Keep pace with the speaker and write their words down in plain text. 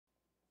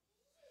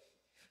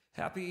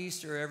Happy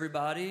Easter,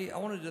 everybody. I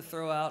wanted to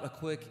throw out a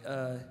quick,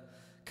 kind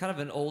of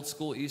an old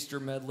school Easter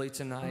medley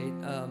tonight.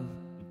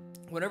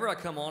 Whenever I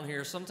come on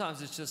here,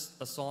 sometimes it's just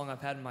a song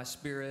I've had in my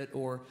spirit,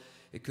 or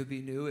it could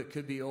be new, it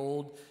could be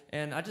old.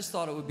 And I just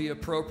thought it would be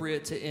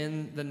appropriate to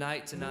end the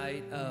night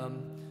tonight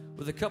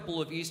with a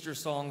couple of Easter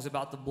songs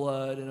about the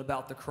blood and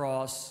about the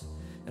cross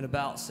and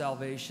about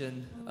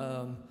salvation.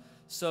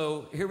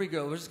 So here we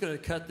go. We're just going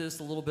to cut this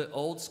a little bit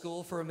old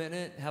school for a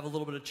minute, have a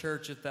little bit of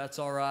church if that's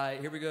all right.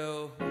 Here we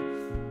go.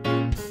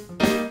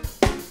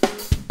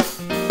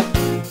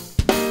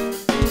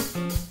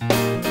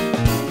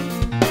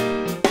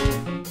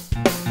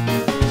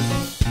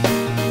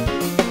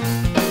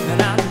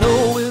 And I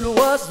know it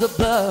was the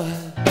blood.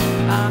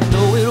 I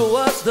know it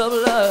was the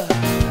blood.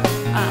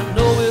 I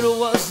know it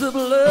was the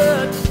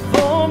blood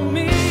for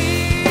me.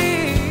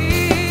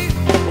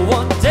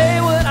 One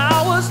day when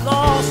I was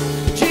lost,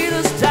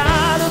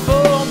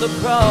 the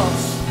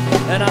cross,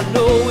 and I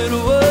know it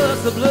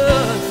was the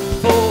blood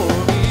for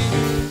me.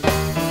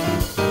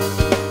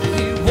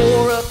 He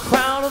wore a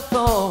crown of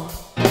thorns.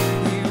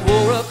 He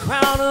wore a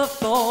crown of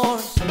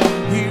thorns.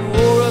 He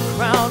wore a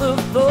crown of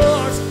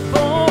thorns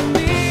for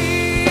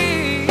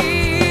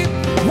me.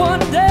 One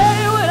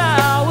day when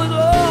I was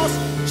lost,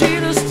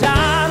 Jesus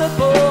died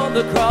upon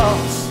the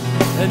cross,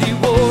 and he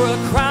wore a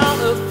crown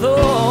of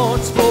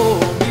thorns for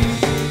me.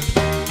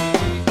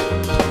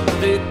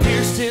 They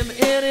pierced him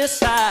in his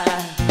side.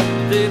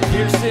 They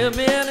pierced him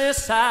in his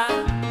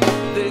side.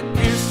 They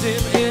pierced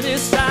him in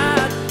his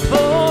side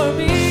for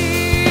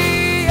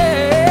me.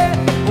 Yeah.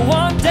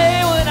 One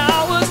day when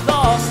I was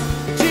lost,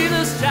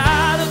 Jesus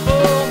died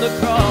upon the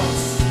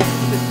cross.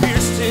 They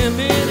pierced him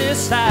in his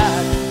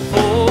side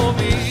for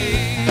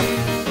me.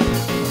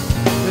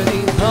 Then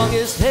he hung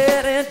his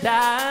head and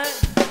died.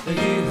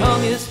 He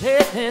hung his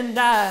head and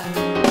died. He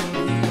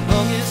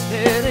hung his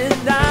head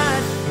and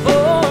died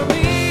for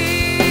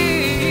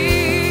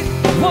me.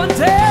 One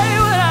day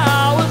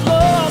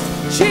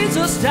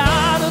Jesus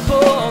died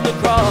upon the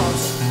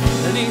cross,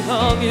 and he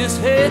hung his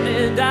head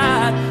and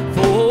died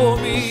for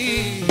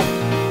me.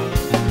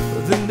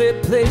 Then they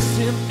placed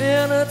him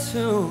in a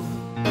tomb.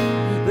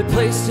 They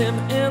placed him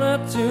in a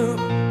tomb.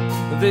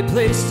 They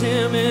placed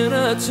him in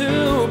a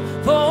tomb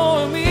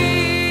for me.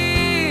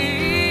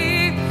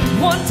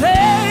 One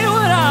day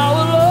when I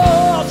was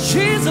lost,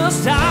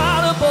 Jesus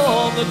died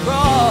upon the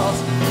cross.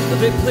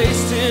 They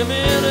placed him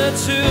in a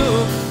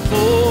tomb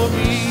for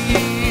me.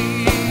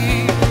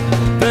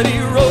 But he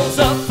rose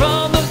up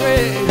from the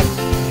grave.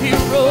 He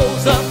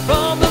rose up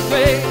from the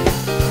grave.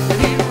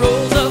 He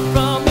rose up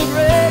from the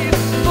grave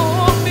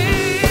for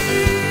me.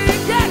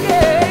 Yeah,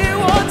 yeah.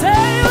 One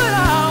day when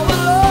I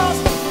was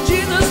lost,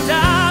 Jesus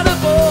died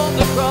upon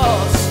the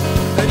cross,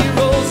 and he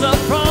rose up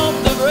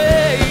from the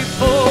grave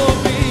for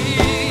me.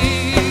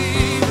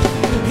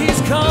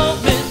 He's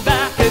coming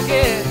back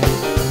again.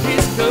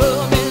 He's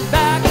coming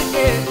back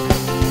again.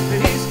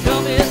 He's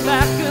coming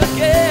back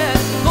again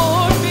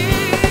for me.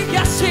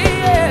 Yes, he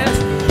is.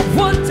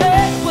 One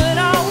day when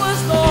I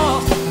was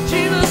lost,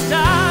 Jesus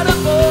died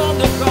upon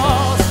the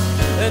cross,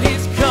 and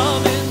he's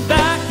coming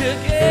back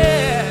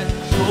again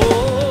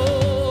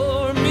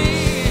for me.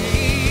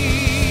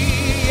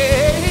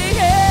 Yeah,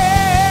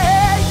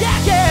 yeah, yeah,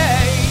 yeah.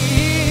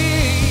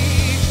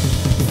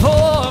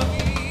 For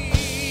me.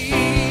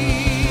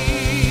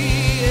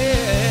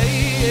 Yeah,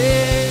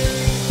 yeah.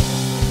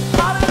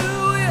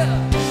 Hallelujah.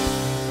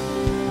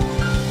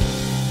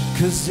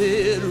 'Cause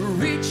it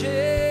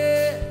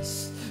reaches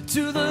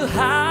to the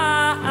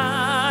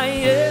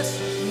highest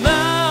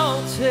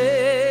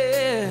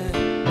mountain,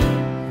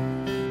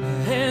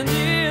 and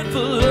it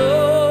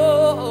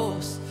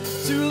flows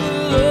to the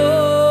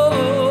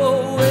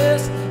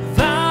lowest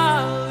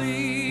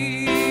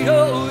valley.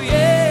 Oh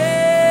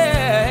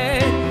yeah,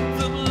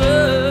 the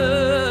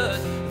blood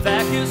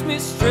that gives me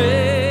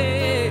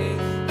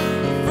strength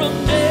from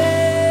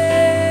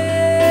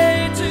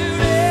day to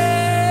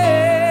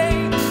day,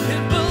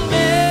 it will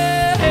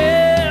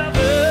never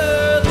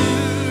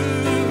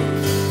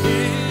lose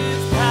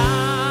its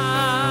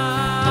power.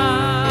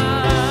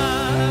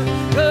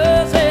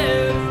 'Cause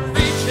it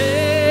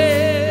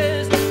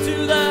reaches to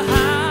the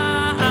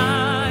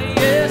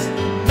highest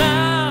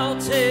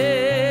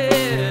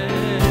mountain,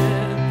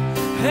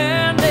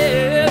 and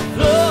it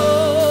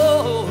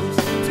flows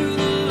to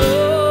the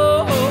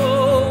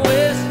lowest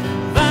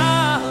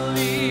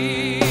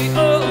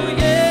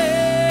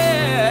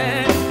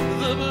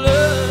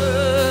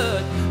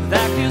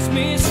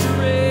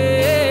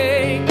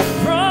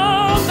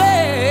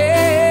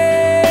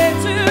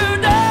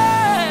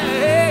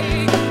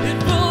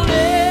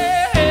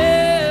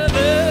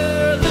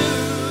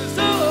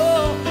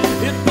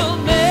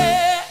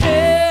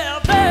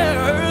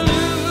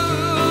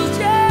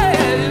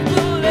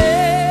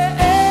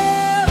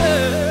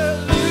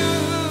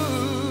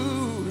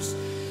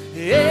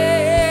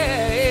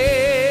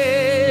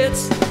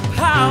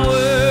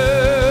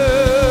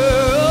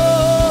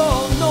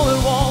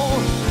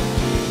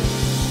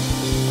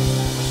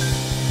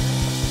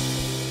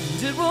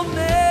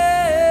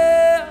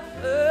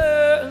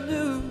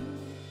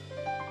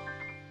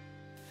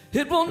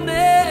it will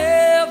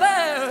never,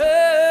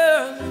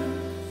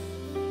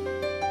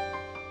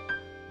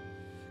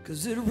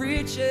 'cause it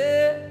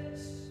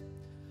reaches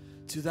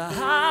to the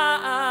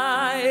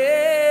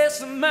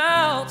highest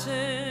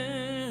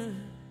mountain,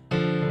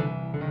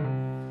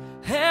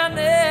 and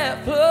it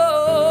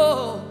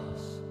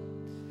flows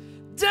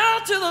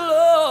down to the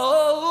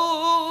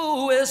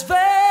lowest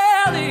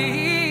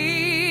valley.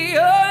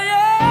 Oh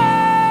yeah,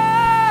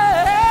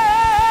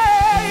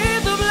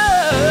 the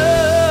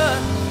blood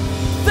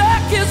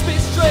that gives me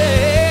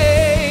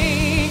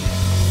strength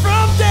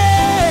from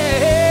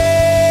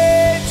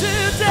day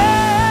to day,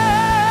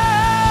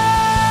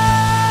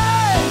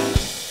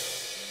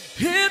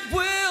 it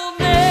will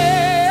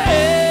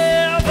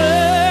never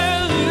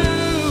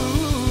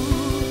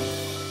lose.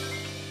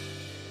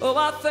 Oh,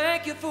 I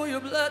thank you for your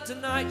blood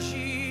tonight,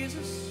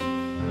 Jesus.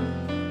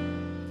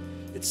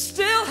 It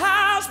still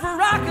has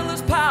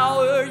miraculous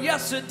power,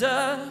 yes it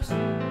does,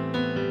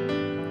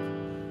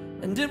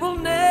 and it will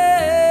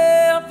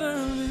never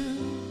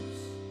lose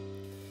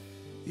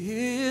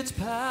its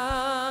power.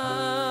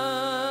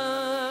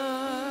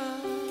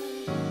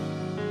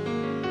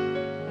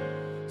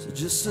 So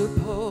just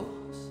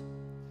suppose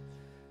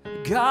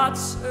God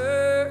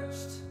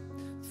searched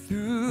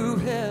through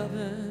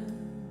heaven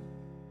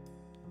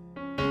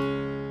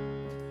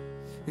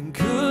and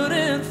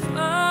couldn't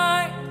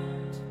find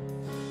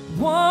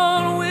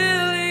one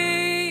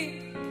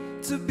willing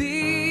to be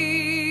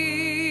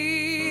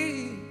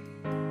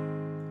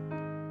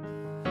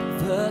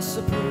the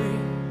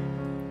supreme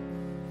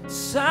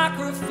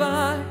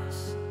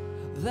sacrifice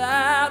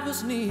that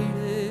was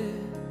needed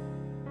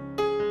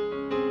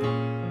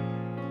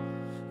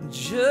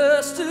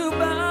just to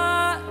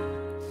buy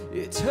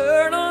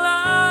eternal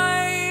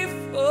life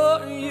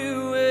for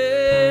you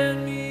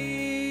and me.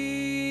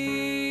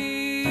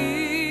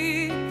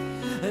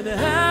 And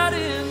had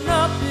it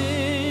not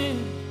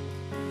been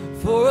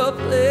for a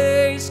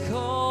place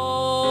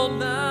called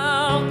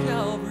Mount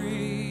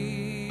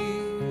Calvary,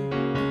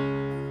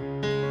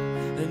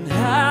 and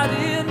had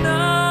it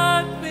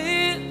not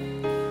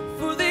been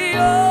for the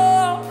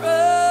old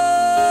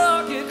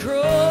rugged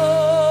cross,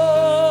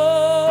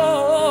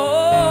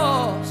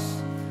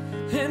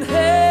 and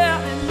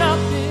had it not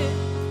been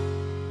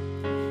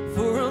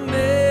for a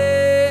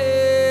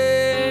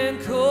man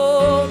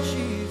called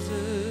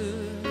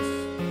Jesus,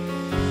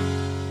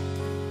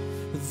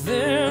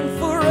 then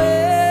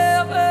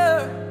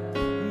forever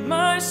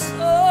my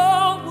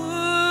soul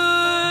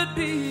would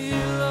be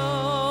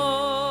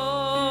lost.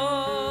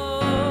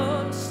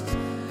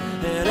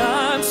 And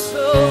I'm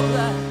so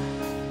glad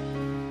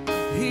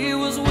he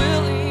was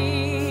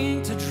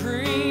willing to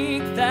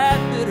drink that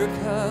bitter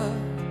cup.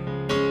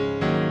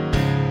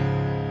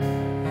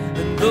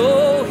 And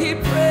though he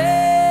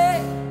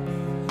prayed,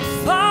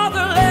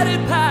 Father, let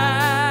it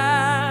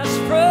pass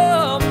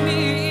from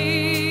me.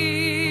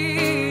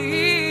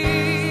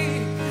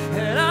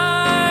 And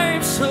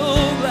I'm so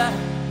glad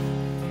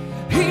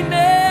he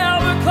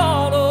never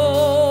called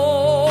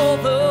all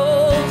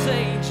those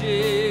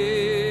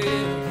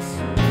angels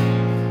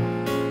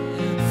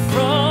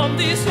from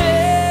these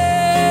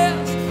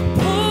hands,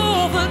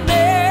 pull the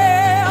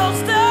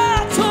nails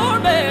that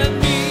torment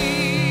me.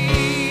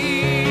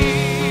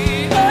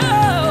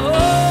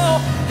 Oh,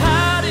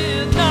 had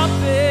it not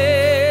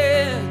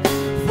been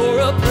for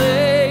a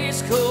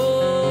place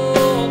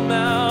called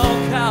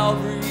Mount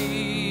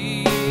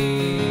Calvary,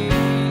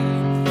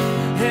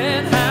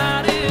 and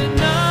had it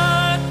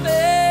not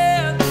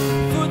been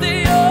for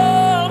the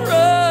old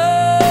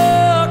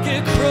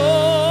rugged cross,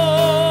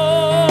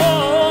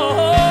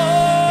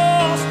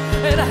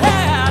 and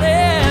had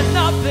it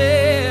not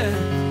been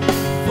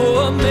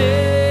for a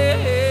man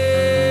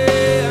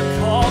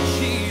called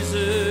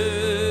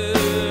Jesus,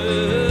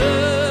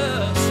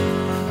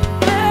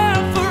 then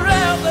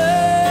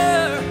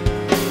forever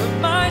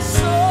my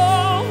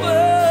soul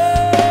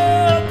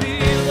will be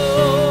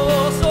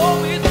lost. Oh,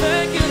 we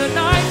thank you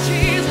tonight,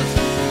 Jesus,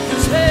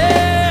 'cause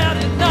had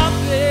it not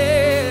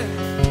been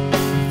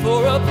for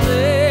a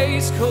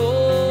place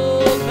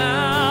called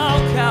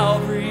Mount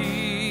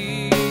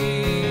Calvary,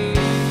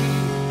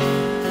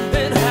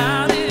 and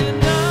had it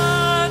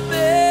not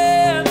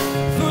been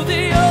for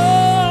the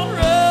old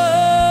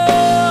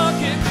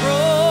rugged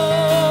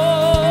cross,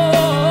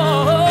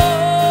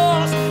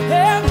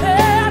 and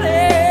had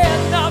it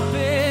not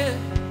been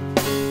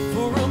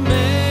for a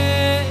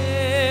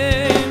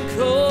man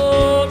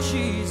called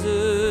Jesus,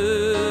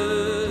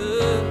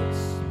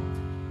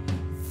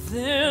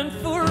 then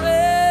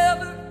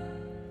forever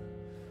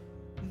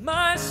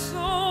my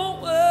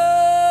soul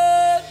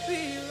would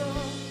be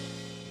lost.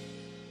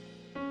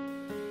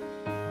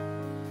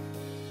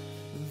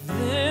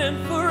 Then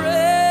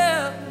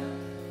forever.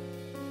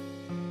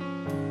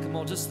 Come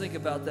on, just think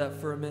about that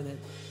for a minute.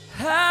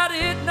 Had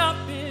it not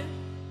been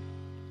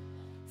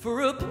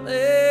for a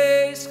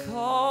place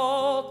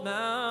called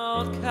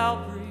Mount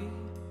Calvary,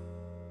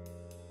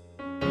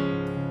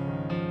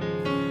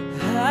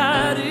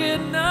 had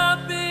it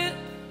not been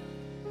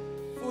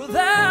for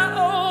that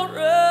old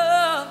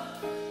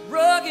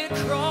rugged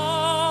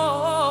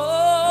cross,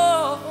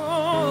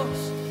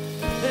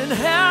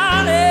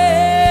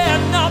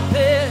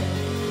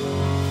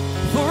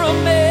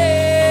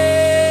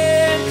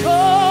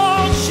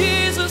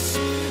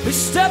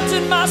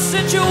 ended my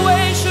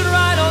situation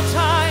right on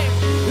time.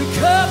 You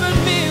covered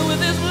me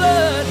with His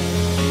blood.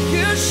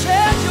 You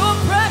shed your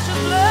precious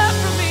blood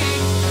for me.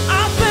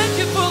 I thank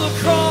you for the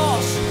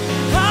cross.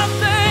 I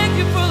thank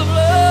you for the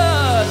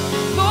blood.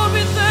 Lord,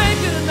 we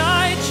thank you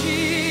tonight,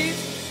 Jesus.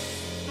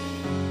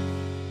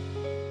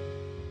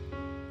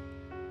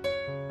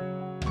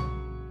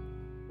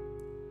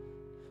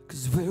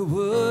 'Cause where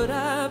would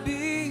I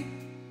be?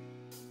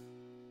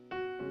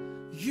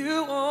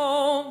 You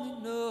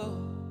only know.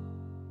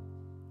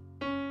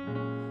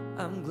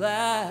 I'm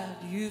glad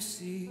you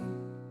see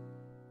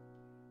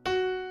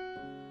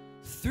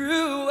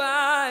through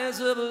eyes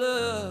of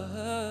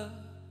love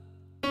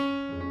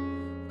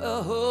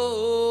a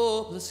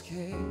hopeless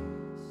case,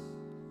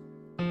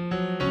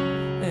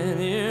 an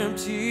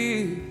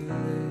empty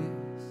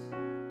place,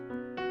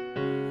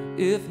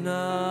 if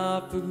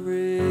not for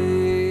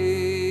grace.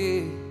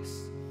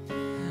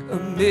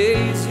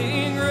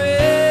 Amazing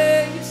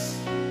grace,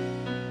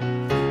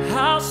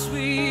 how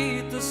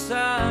sweet the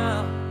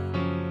sound.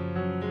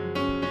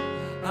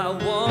 I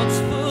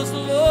once was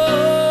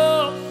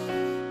lost,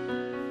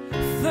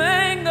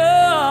 thank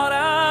God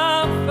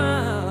I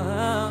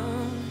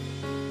found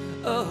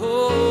a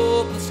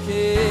hopeless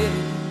case,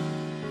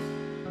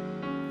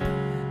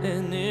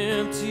 an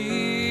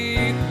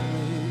empty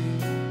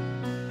place,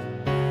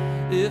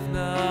 if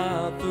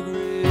not for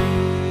grace.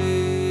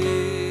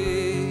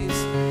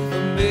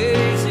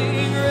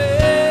 Amazing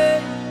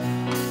grace,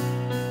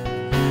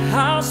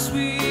 how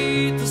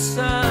sweet the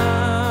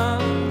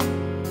sound.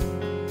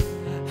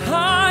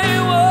 I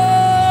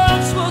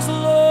once was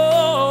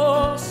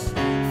lost,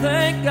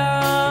 thank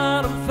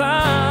God I'm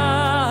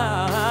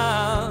found.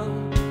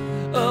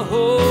 A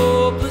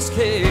hopeless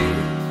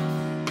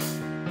case,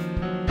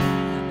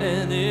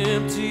 an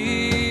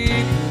empty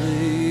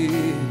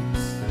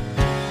place,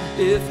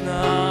 if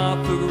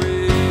not for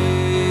grace.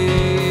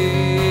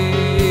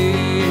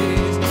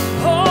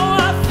 Oh,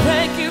 I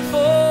thank you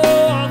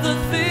for the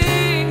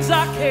things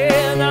I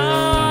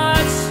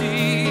cannot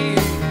see.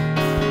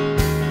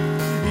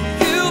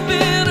 You've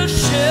been a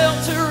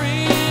shelter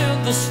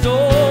in the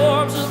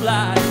storms of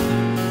life.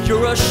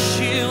 You're a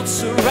shield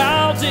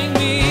surrounding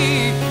me.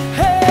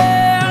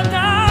 And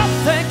I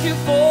thank you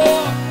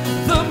for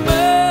the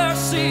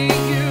mercy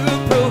you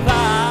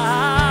provided.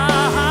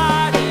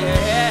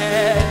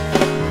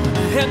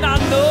 And I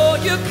know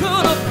you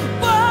could have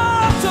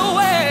walked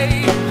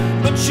away,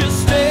 but you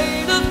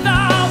stayed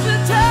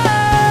 1,000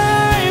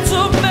 times.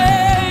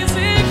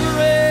 Amazing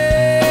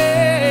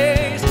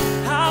grace,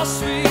 how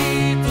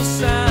sweet the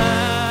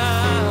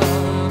sound.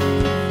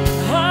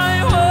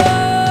 I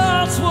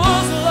once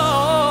was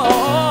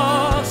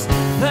lost,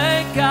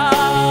 thank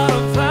God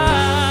I'm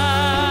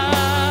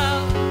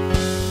found.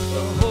 A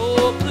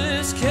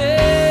hopeless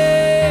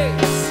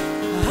case,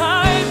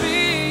 I'd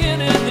be in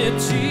an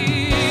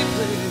empty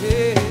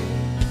place.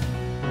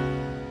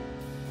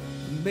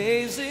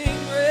 Amazing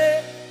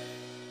grace,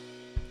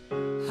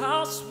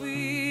 how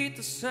sweet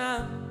the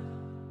sound.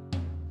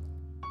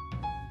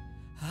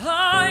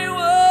 I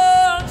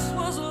once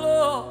was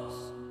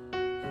lost,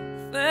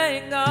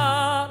 thank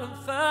God I'm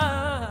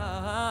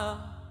found.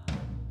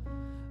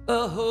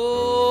 A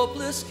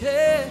hopeless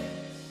case,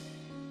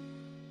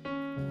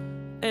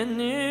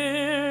 an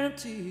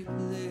empty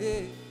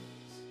place,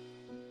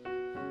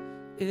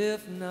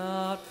 if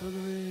not for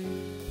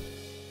grace.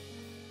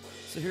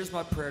 So here's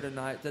my prayer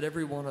tonight, that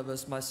every one of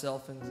us,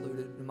 myself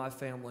included, and my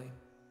family,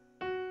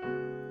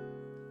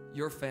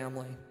 your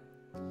family,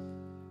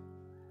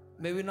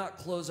 may we not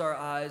close our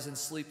eyes and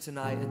sleep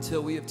tonight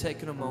until we have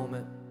taken a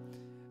moment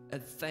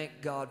and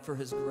thank God for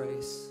His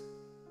grace.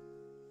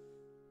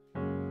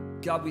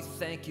 God, we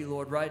thank you,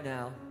 Lord, right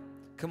now.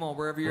 Come on,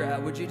 wherever you're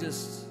at, would you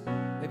just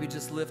maybe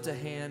just lift a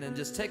hand and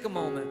just take a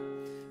moment.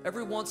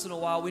 Every once in a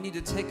while, we need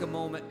to take a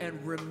moment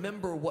and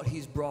remember what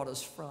He's brought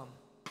us from.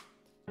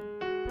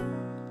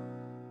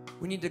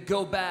 We need to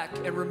go back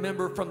and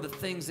remember from the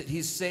things that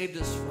He's saved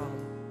us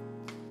from,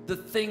 the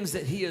things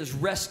that He has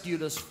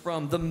rescued us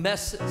from, the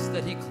messes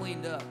that He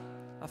cleaned up.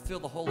 I feel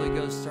the Holy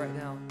Ghost right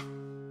now.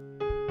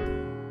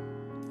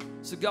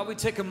 So God, we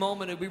take a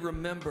moment and we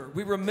remember.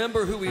 We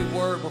remember who we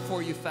were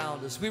before you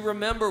found us. We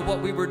remember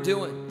what we were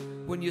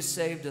doing when you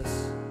saved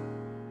us.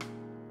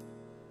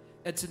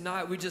 And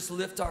tonight we just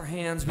lift our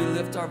hands, we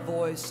lift our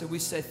voice, and we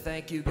say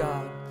thank you,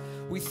 God.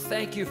 We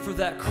thank you for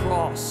that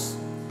cross,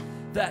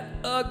 that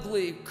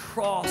ugly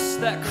cross,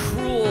 that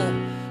cruel,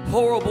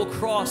 horrible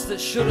cross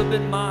that should have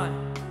been mine.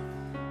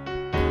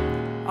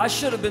 I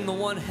should have been the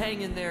one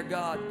hanging there,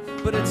 God,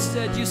 but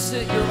instead you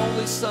sent your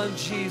only Son,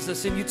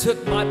 Jesus, and you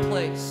took my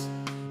place.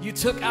 You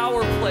took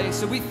our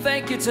place, and we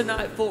thank you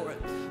tonight for it.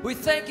 We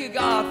thank you,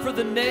 God, for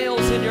the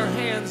nails in your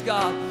hands,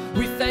 God.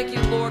 We thank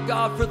you, Lord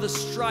God, for the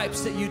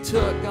stripes that you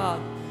took, God.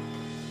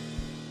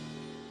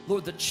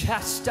 Lord, the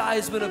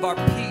chastisement of our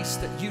peace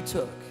that you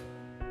took.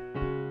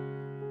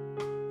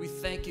 We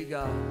thank you,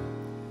 God.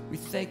 We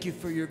thank you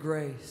for your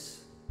grace.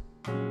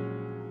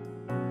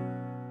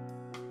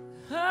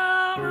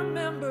 I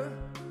remember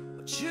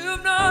what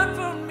you've done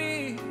for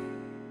me,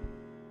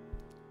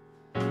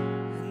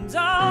 and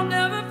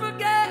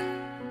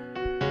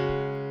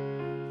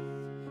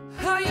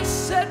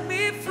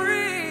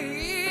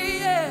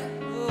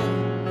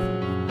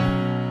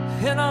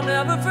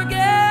never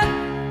forget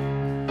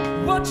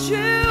what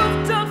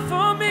you've done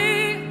for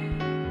me.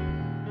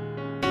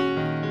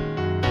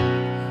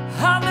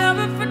 I'll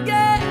never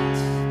forget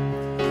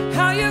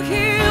how you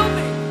healed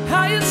me,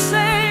 how you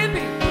saved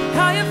me,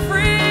 how you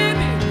freed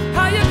me,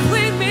 how you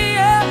cleaned me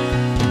up,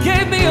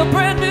 gave me a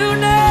brand new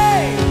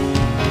name.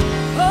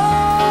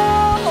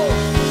 Oh,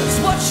 that's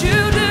what you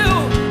do.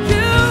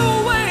 You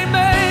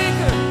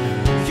waymaker,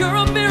 you're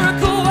a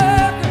miracle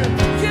worker.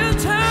 You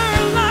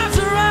turn lives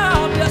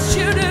around, yes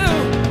you do.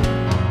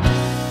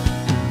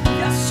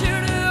 Yes you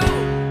do.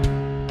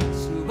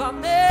 So I'll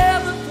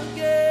never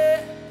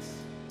forget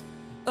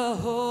a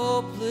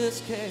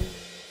hopeless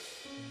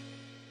case,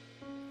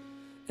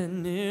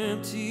 an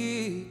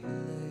empty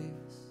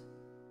place.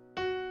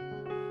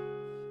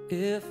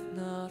 If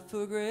not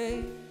for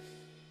grace,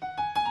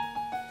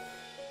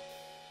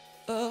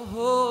 a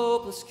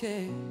hopeless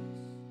case,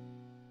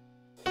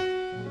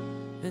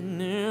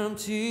 an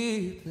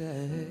empty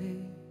place.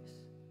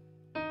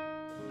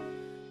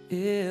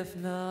 If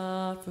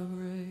not for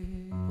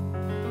grace.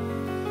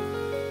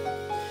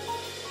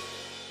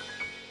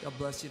 God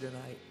bless you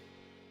tonight.